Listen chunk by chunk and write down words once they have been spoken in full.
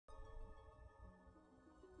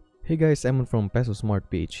Hey guys, I'm from Peso Smart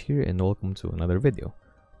PH here and welcome to another video.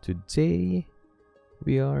 Today,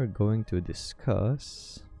 we are going to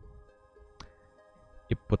discuss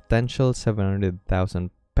a potential 700,000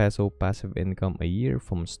 peso passive income a year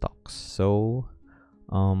from stocks. So,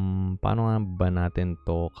 paano nga ba natin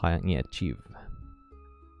to kayang i-achieve?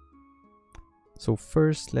 So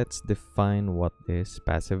first, let's define what is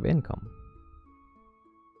passive income.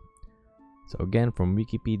 So again, from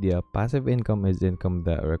Wikipedia, passive income is income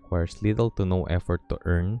that requires little to no effort to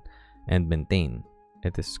earn and maintain.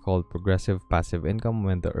 It is called progressive passive income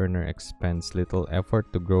when the earner expends little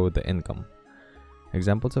effort to grow the income.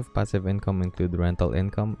 Examples of passive income include rental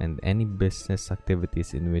income and any business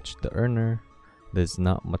activities in which the earner does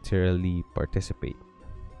not materially participate.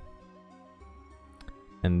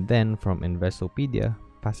 And then from Investopedia,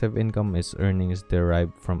 passive income is earnings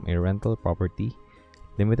derived from a rental property,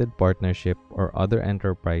 limited partnership, or other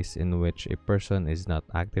enterprise in which a person is not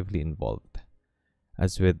actively involved.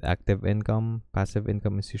 As with active income, passive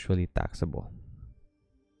income is usually taxable.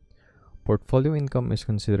 Portfolio income is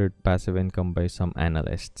considered passive income by some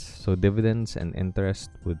analysts, so dividends and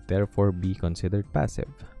interest would therefore be considered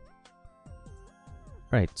passive.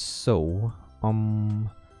 Right, so,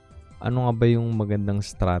 ano nga ba yung magandang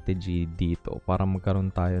strategy dito para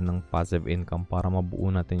magkaroon tayo ng passive income, para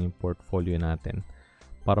mabuo natin yung portfolio natin,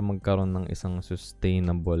 para magkaroon ng isang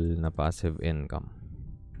sustainable na passive income?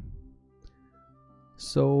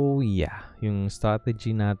 So, yeah, yung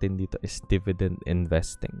strategy natin dito is dividend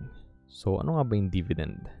investing. So, ano nga ba yung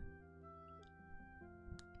dividend?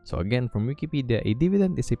 So, again, from Wikipedia, a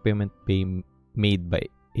dividend is a payment made by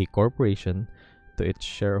a corporation to its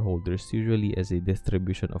shareholders, usually as a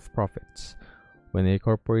distribution of profits. When a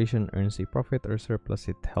corporation earns a profit or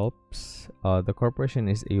surplus, it helps the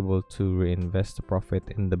corporation is able to reinvest the profit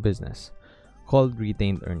in the business, called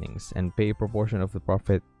retained earnings, and pay a proportion of the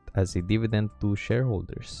profit as a dividend to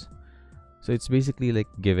shareholders. So it's basically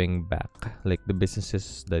like giving back, like the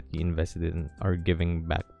businesses that you invested in are giving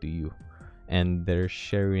back to you, and they're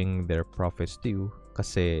sharing their profits to you.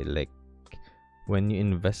 Kasi like when you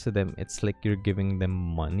invest to them, it's like you're giving them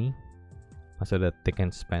money so that they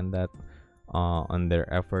can spend that on their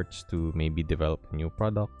efforts to maybe develop a new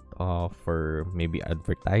product, for maybe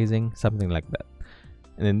advertising, something like that.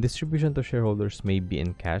 And then distribution to shareholders may be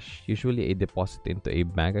in cash, usually a deposit into a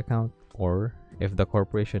bank account, or if the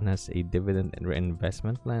corporation has a dividend and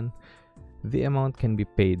reinvestment plan, the amount can be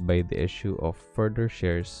paid by the issue of further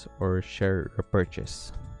shares or share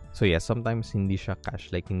repurchase. So yeah, sometimes hindi siya cash,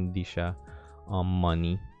 like hindi siya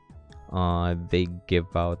money. They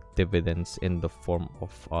give out dividends in the form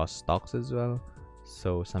of stocks as well.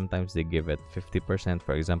 So sometimes they give it 50%.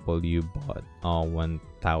 For example, you bought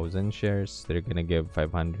 1,000 shares, they're gonna give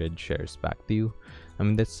 500 shares back to you. I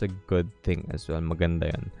mean, that's a good thing as well.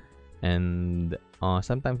 Maganda yun. And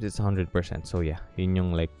sometimes it's 100%. So yeah, yun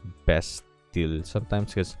yung like best deal.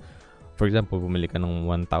 Sometimes because, for example, bumili ka ng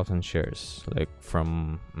 1,000 shares like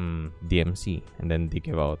from DMC, and then they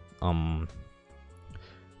give out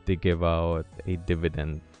a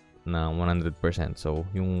dividend na 100%. So,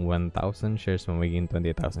 yung 1,000 shares magiging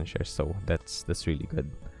 20,000 shares. So, that's really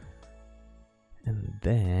good. And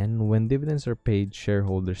then, when dividends are paid,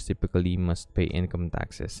 shareholders typically must pay income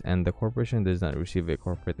taxes, and the corporation does not receive a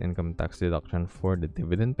corporate income tax deduction for the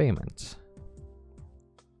dividend payments.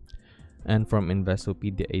 And from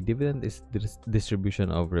Investopedia, a dividend is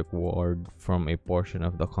distribution of reward from a portion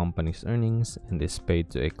of the company's earnings and is paid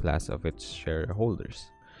to a class of its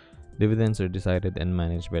shareholders. Dividends are decided and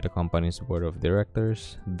managed by the company's board of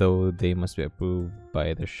directors, though they must be approved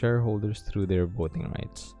by the shareholders through their voting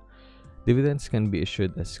rights. Dividends can be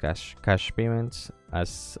issued as cash payments,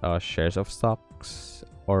 as shares of stocks,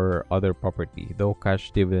 or other property, though cash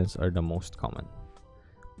dividends are the most common.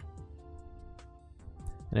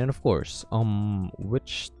 And then of course,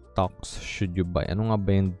 which stocks should you buy? Ano nga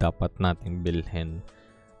ba yung dapat nating bilhin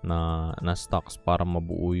na stocks para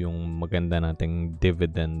mabuo yung maganda nating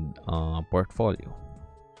dividend portfolio?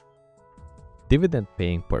 Dividend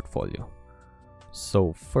paying portfolio.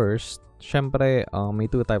 So first, syempre may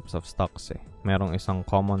two types of stocks eh. Merong isang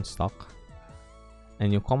common stock. And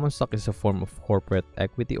yung common stock is a form of corporate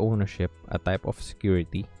equity ownership, a type of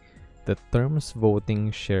security. The terms voting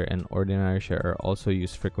share and ordinary share are also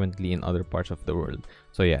used frequently in other parts of the world.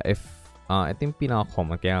 So yeah, if ito yung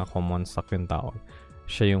pinaka-common, kaya common stock yung tawag.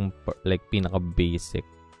 Siya yung like pinaka-basic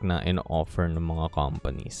na in-offer ng mga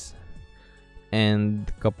companies. And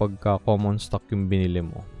kapag common stock yung binili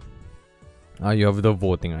mo, you have the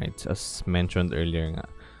voting rights as mentioned earlier nga.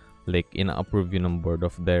 Like ina-approve yun ng board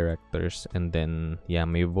of directors, and then yeah,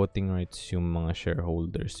 may voting rights yung mga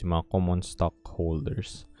shareholders, yung mga common stock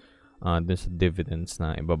holders. dun sa dividends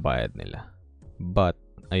na ibabayad nila. But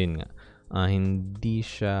ayun nga, hindi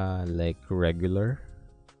siya like regular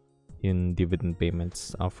yung dividend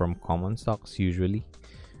payments from common stocks usually.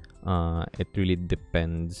 It really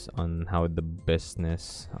depends on how the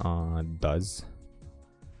business does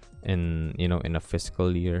in a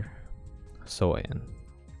fiscal year. So ayan.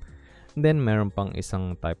 Then meron pang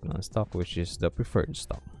isang type ng stock which is the preferred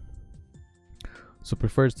stock. So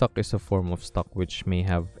preferred stock is a form of stock which may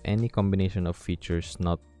have any combination of features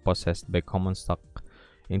not possessed by common stock,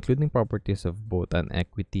 including properties of both an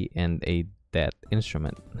equity and a debt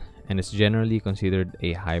instrument, and is generally considered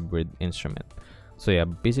a hybrid instrument. So yeah,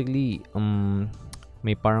 basically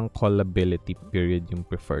may parang callability period yung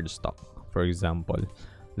preferred stock. For example,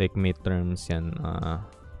 like may terms yan,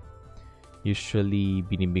 usually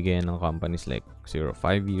binibigay ng companies like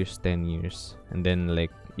 5 years, 10 years, and then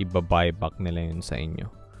like iba-buyback nila yun sa inyo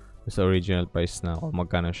sa original price na kung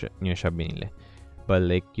magkano nyo siya binili. But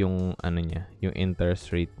like yung niya, yung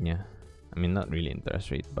interest rate niya, I mean not really interest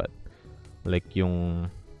rate, but like yung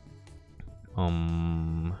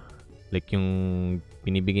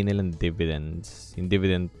binibigay nilang dividends, yung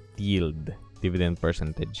dividend yield, dividend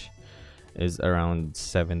percentage is around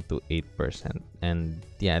 7 to 8%, and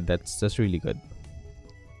yeah, that's really good.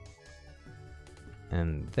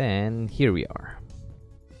 And then here we are.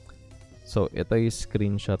 So ito yung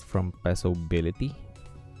screenshot from Pesobility.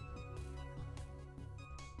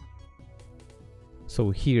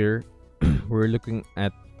 So here we're looking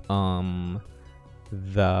at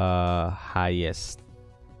the highest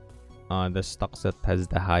the stocks that has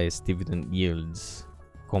the highest dividend yields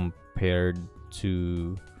compared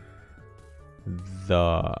to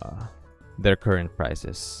their current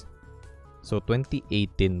prices. So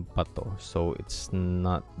 2018 pa to, so it's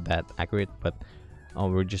not that accurate, but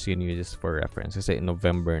we're just gonna use this for reference kasi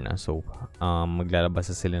November na, so maglalabas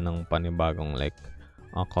na sila ng panibagong like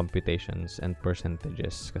computations and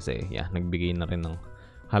percentages kasi yeah, nagbigay na rin ng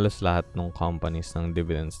halos lahat ng companies ng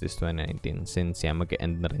dividends this 2019 since yeah,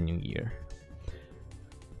 mag-end na rin yung year.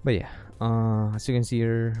 But yeah, as you can see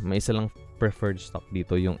here, may isa lang preferred stock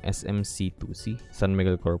dito, yung SMC2C, San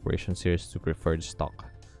Miguel Corporation Series 2 preferred stock.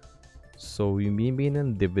 So yung binibigay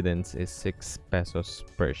ng dividends is 6 pesos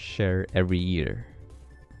per share every year.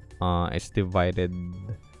 It's divided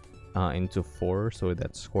into 4, so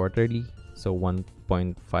that's quarterly. So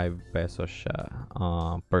 1.5 pesos siya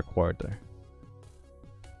per quarter.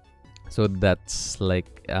 So that's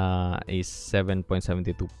like a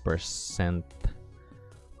 7.72%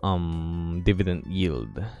 dividend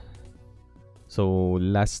yield. So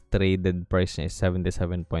last traded price niya is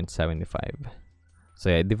 77.75. So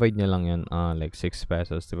yeah, divide nyo lang yun, like 6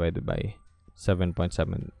 pesos divided by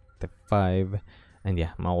 7.75, and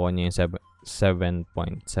yeah, makuha nyo yung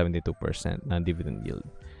 7.72% na dividend yield.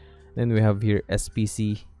 Then we have here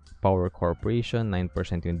SPC Power Corporation,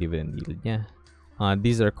 9% yung dividend yield niya.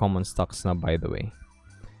 These are common stocks na, by the way.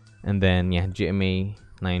 And then yeah, GMA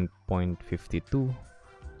 9.52,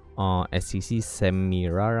 SCC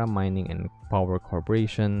Semirara Mining and Power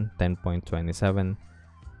Corporation 10.27, and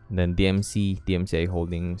then DMCI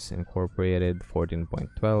Holdings Incorporated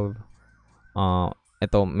 14.12.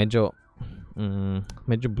 Ito medyo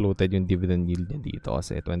bloated yung dividend yield niya dito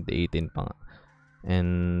kasi 2018 pa nga.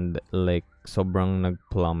 And like sobrang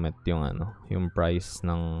nag-plummet yung price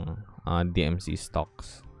ng DMC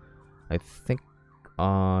stocks. I think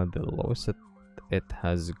the lowest that it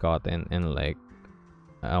has gotten in like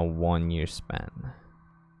a 1 year span.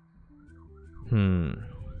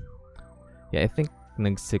 Yeah, I think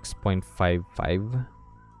nag 6.55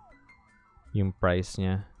 yung price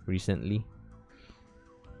niya recently.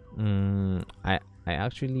 I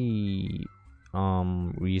actually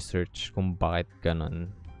research kung bakit ganun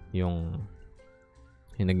yung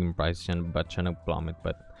naging price niya, ba't siya nag-plummet,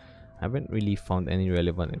 but I haven't really found any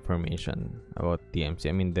relevant information about DMC.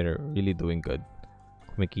 I mean, they're really doing good.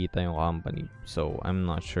 Kumikita yung company. So, I'm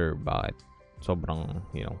not sure bakit sobrang,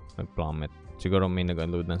 nag-plummet. Siguro may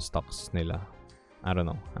nag-unload ng stocks nila. I don't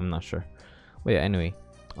know. I'm not sure. But yeah, anyway.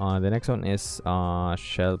 The next one is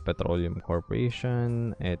Shell Petroleum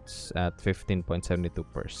Corporation. It's at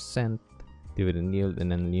 15.72% dividend yield,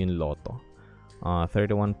 and then yung Lotto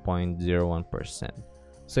 31.01%.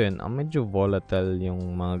 So yun, medyo volatile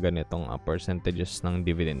yung mga ganitong percentages ng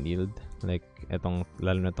dividend yield, like etong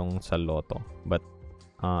lalo na tong sa Lotto, but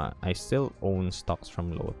I still own stocks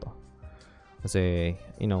from Lotto kasi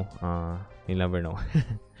you never know.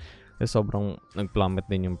 Sobrang nag-plummet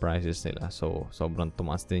din yung prices nila, so sobrang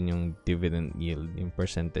tumaas din yung dividend yield, yung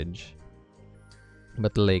percentage.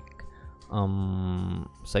 But like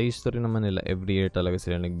Sa history naman nila, every year talaga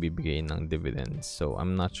sila nagbibigay ng dividends. So,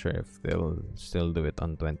 I'm not sure if they'll still do it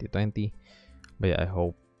on 2020. But yeah, I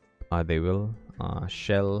hope they will.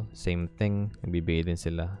 Shell, same thing. Nagbibigay din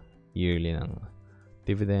sila yearly ng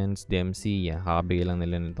dividends. DMC, yeah, kakabigay lang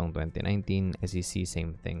nila nitong 2019. SEC,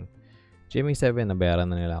 same thing. GMA7, nabayaran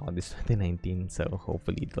na nila ako this 2019. So,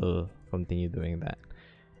 hopefully, they'll continue doing that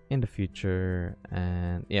in the future.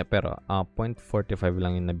 And yeah, pero 0.45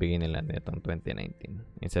 lang yung nabigay nila nitong 2019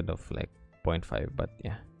 instead of like 0.5. But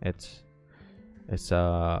yeah, it's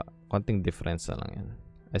a konting difference na lang yan.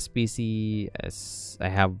 SPC,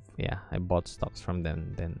 I bought stocks from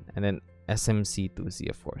them and then SMC2C,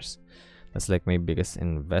 of course. That's like my biggest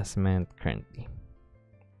investment currently.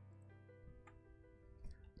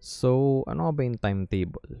 So, ano ba yung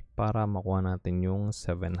timetable para makuha natin yung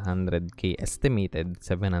 700k estimated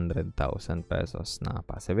 700,000 pesos na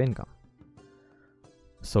passive income?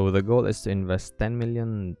 So, the goal is to invest 10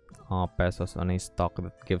 million pesos on a stock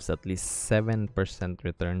that gives at least 7%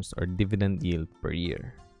 returns or dividend yield per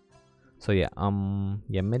year. So,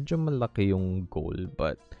 medyo malaki yung goal,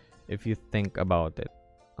 but if you think about it,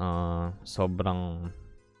 sobrang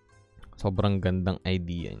gandang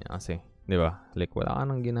idea niya kasi, di ba? Like, wala ka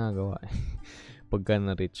nang ginagawa. Pagka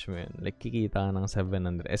na-reach mo yun, like, kikita ka ng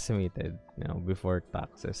 700, estimated, before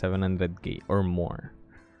taxes, 700k or more.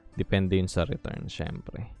 Depende yun sa return,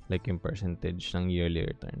 syempre. Like, yung percentage ng yearly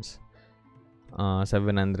returns.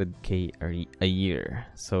 700k a year.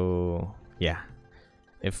 So, yeah.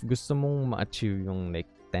 If gusto mong ma-achieve yung, like,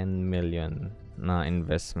 10 million na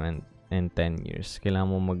investment in 10 years, kailangan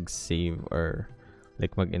mo mag-save or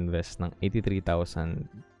like mag-invest ng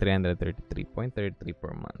 83,333.33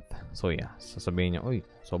 per month. So yeah, sasabihin niya, uy,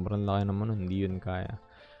 sobrang laki naman nun, hindi yun kaya.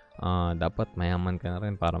 Dapat mayaman ka na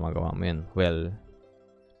rin para magawa mo yun. Well,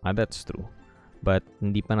 that's true. But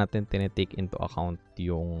hindi pa natin tinitake into account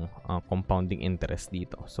yung compounding interest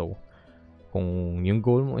dito. So, kung yung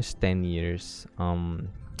goal mo is 10 years,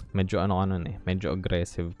 medyo medyo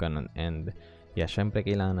aggressive ka nun. And yeah, syempre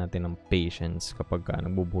kailangan natin ng patience kapag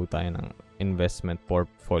nagbubuo tayo ng investment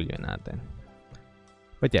portfolio natin.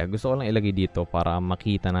 But yeah, gusto ko lang ilagay dito para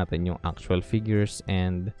makita natin yung actual figures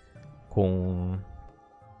and kung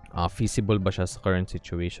feasible ba siya sa current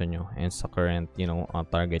situation nyo and sa current,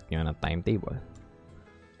 target nyo na timetable.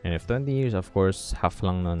 And if 20 years, of course, half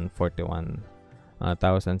lang nun,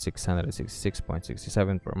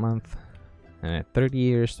 41,666.67 per month. And 30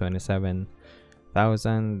 years,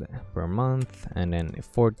 27,000 per month. And then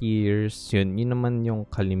 40 years, yun naman yung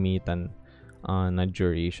kalimitan na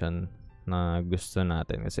duration na gusto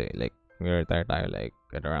natin. Kasi like, retire tayo like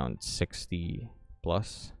at around 60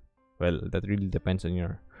 plus. Well, that really depends on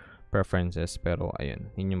your preferences. Pero ayun,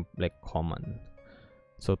 yun yung like common.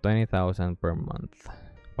 So, 20,000 per month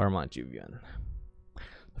para ma-achieve yun.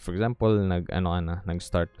 For example,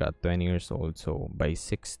 nag-start ka at 20 years old. So, by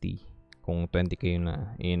 60, kung 20k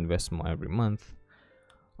na i-invest mo every month,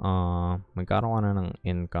 magkaroon ka na ng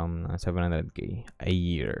income na 700k a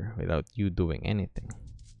year without you doing anything.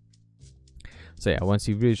 So yeah, once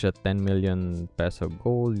you've reached a 10 million peso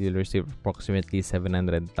goal, you'll receive approximately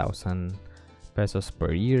 700,000 pesos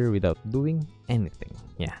per year without doing anything.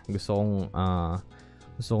 Yeah, gusto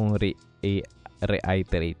kong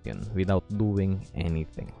reiterate yun, without doing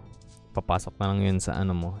anything. Papasok na lang yun sa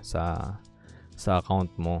sa account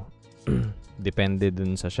mo. Depende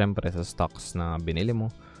dun sa syempre sa stocks na binili mo,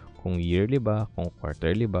 kung yearly ba, kung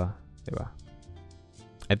quarterly ba, diba?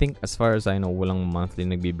 I think as far as I know, walang monthly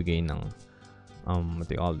nagbibigay ng what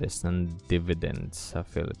do you call this, ng dividends sa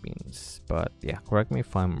Philippines. But yeah, correct me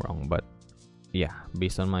if I'm wrong, but yeah,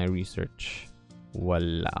 based on my research,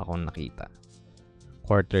 wala akong nakita.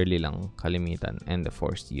 Quarterly lang kalimitan, and of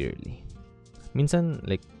course yearly. Minsan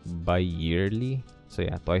like bi-yearly, so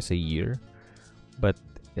yeah, twice a year. But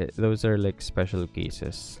those are like special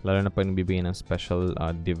cases. Lalo na pag nagbibigay ng special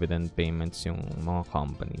dividend payments yung mga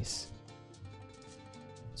companies.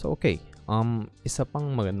 So okay, isa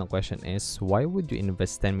pang magandang question is, why would you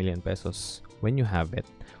invest 10 million pesos when you have it,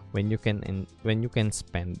 when you can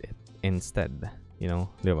spend it instead? You know,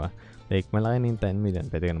 di ba? Like, malaki na yung 10 million.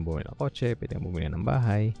 Pwede ka nang bumili ng kotse, pwede ka nang bumili ng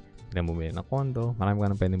bahay, pwede ka nang bumili ng condo, marami ka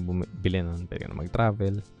nang pwede bumili nun, pwede ka nang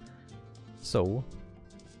mag-travel. So,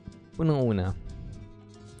 unang-una,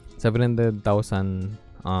 700,000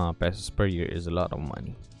 pesos per year is a lot of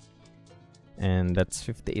money. And that's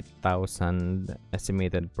 58,000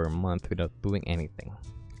 estimated per month without doing anything.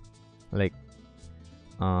 Like,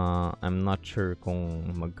 I'm not sure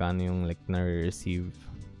kung magkano yung like na-receive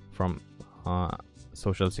from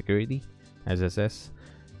Social Security, SSS.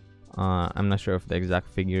 I'm not sure of the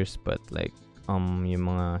exact figures, but like yung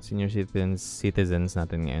mga senior citizens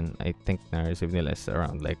natin ngayon, I think na-receive nila is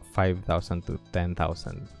around like 5,000 to 10,000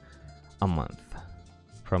 a month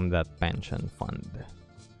from that pension fund.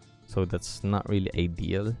 So that's not really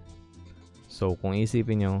ideal. So kung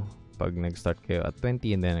isipin nyo, pag nag-start kayo at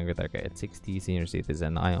 20 and then nag-retire kayo at 60, senior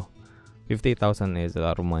citizen na kayo, 50,000 is a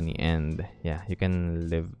lot of money, and yeah, you can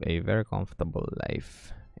live a very comfortable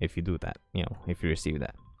life if you do that, you know, if you receive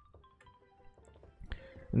that.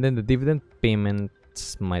 And then the dividend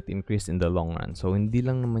payments might increase in the long run. So hindi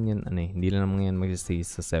lang naman yan hindi lang naman yan mag-stay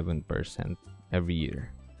sa 7% every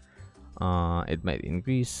year. It might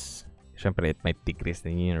increase. Syempre, it might decrease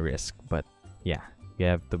the risk, but yeah, you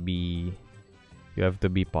have to be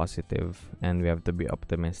positive, and we have to be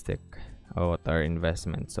optimistic about our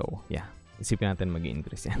investment. So yeah, isipin natin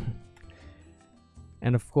mag-increase yan.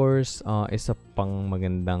 And of course, isa pang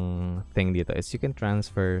magandang thing dito is you can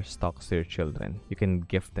transfer stocks to your children. You can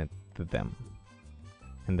gift it to them.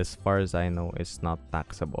 And as far as I know, it's not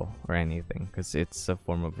taxable or anything because it's a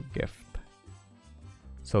form of a gift.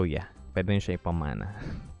 So yeah, pwede nyo siya ipamana.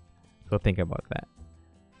 So think about that.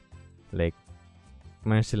 Like,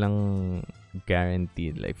 mayroon silang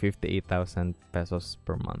guaranteed like 58,000 pesos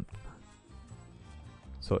per month.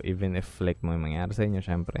 So even if like may mangyari sa inyo,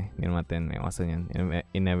 syempre, hindi naman may iwasan yan.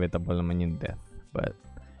 Inevitable naman yung death. But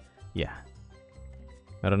yeah,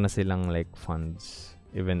 meron na silang like funds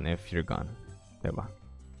even if you're gone. Diba?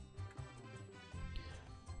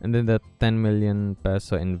 And then the 10 million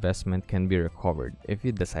peso investment can be recovered if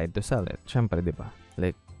you decide to sell it. Syempre, diba?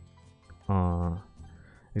 Like,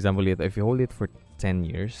 example dito, if you hold it for 10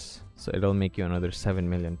 years, so it'll make you another 7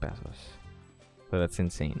 million pesos. So that's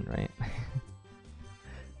insane, right?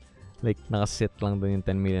 Like, nakasit lang doon yung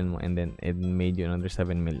 10 million mo and then it made you another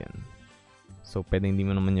 7 million. So, pwede hindi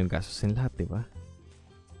mo naman yung gastusin lahat, diba?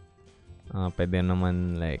 Pwede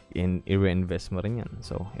naman, like, i-reinvest mo rin yan.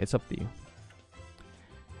 So, it's up to you.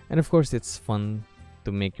 And of course, it's fun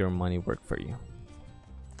to make your money work for you.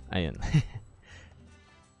 Ayun.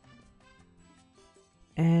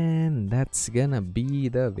 And that's gonna be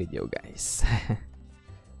the video, guys.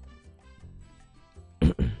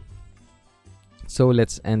 So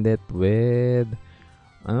let's end it with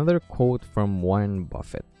another quote from Warren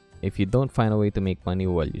Buffett. If you don't find a way to make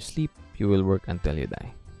money while you sleep, you will work until you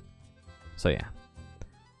die. So yeah.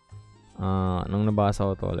 Nung nabasa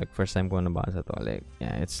ko to, like first time ko nabasa to, like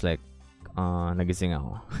yeah, it's like nagising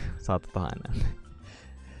ako sa totohanan.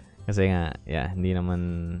 Kasi nga, yeah, hindi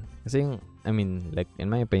naman kasi yung, I mean, like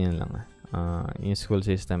in my opinion lang, yung school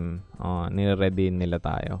system, nire-ready nila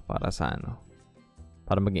tayo para sa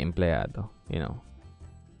para maging empleyado, you know.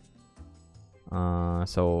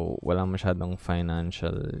 So wala masyadong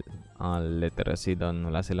financial literacy doon.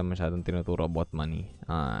 Wala sila masyadong tinuturo about money.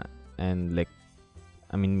 And like,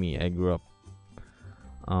 I mean me, I grew up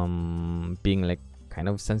being like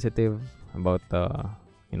kind of sensitive about the,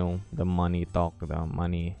 you know, the money talk, the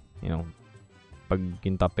money, you know, pag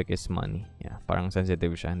yung topic is money, yeah, parang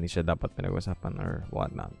sensitive siya, hindi siya dapat pinag-usapan or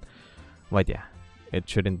whatnot. But yeah, it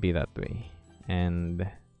shouldn't be that way. And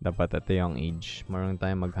dapat at a young age, marunong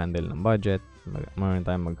tayong mag-handle ng budget, marunong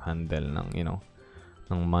tayong mag-handle ng, you know,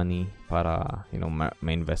 ng money para, you know,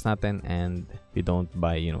 ma-invest natin and we don't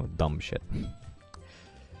buy, you know, dumb shit.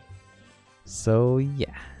 So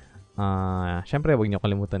yeah, syempre huwag niyo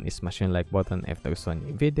kalimutan i-smash yung like button if nagustuhan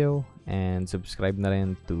niyo yung video, and subscribe na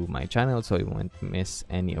rin to my channel so you won't miss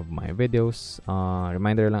any of my videos.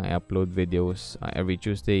 Reminder lang, I upload videos every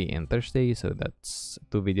Tuesday and Thursday, so that's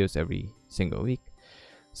 2 videos every single week,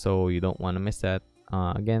 so you don't want to miss that.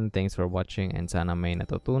 Again, thanks for watching and sana may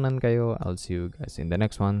natutunan kayo. I'll see you guys in the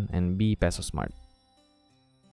next one, and be Peso smart.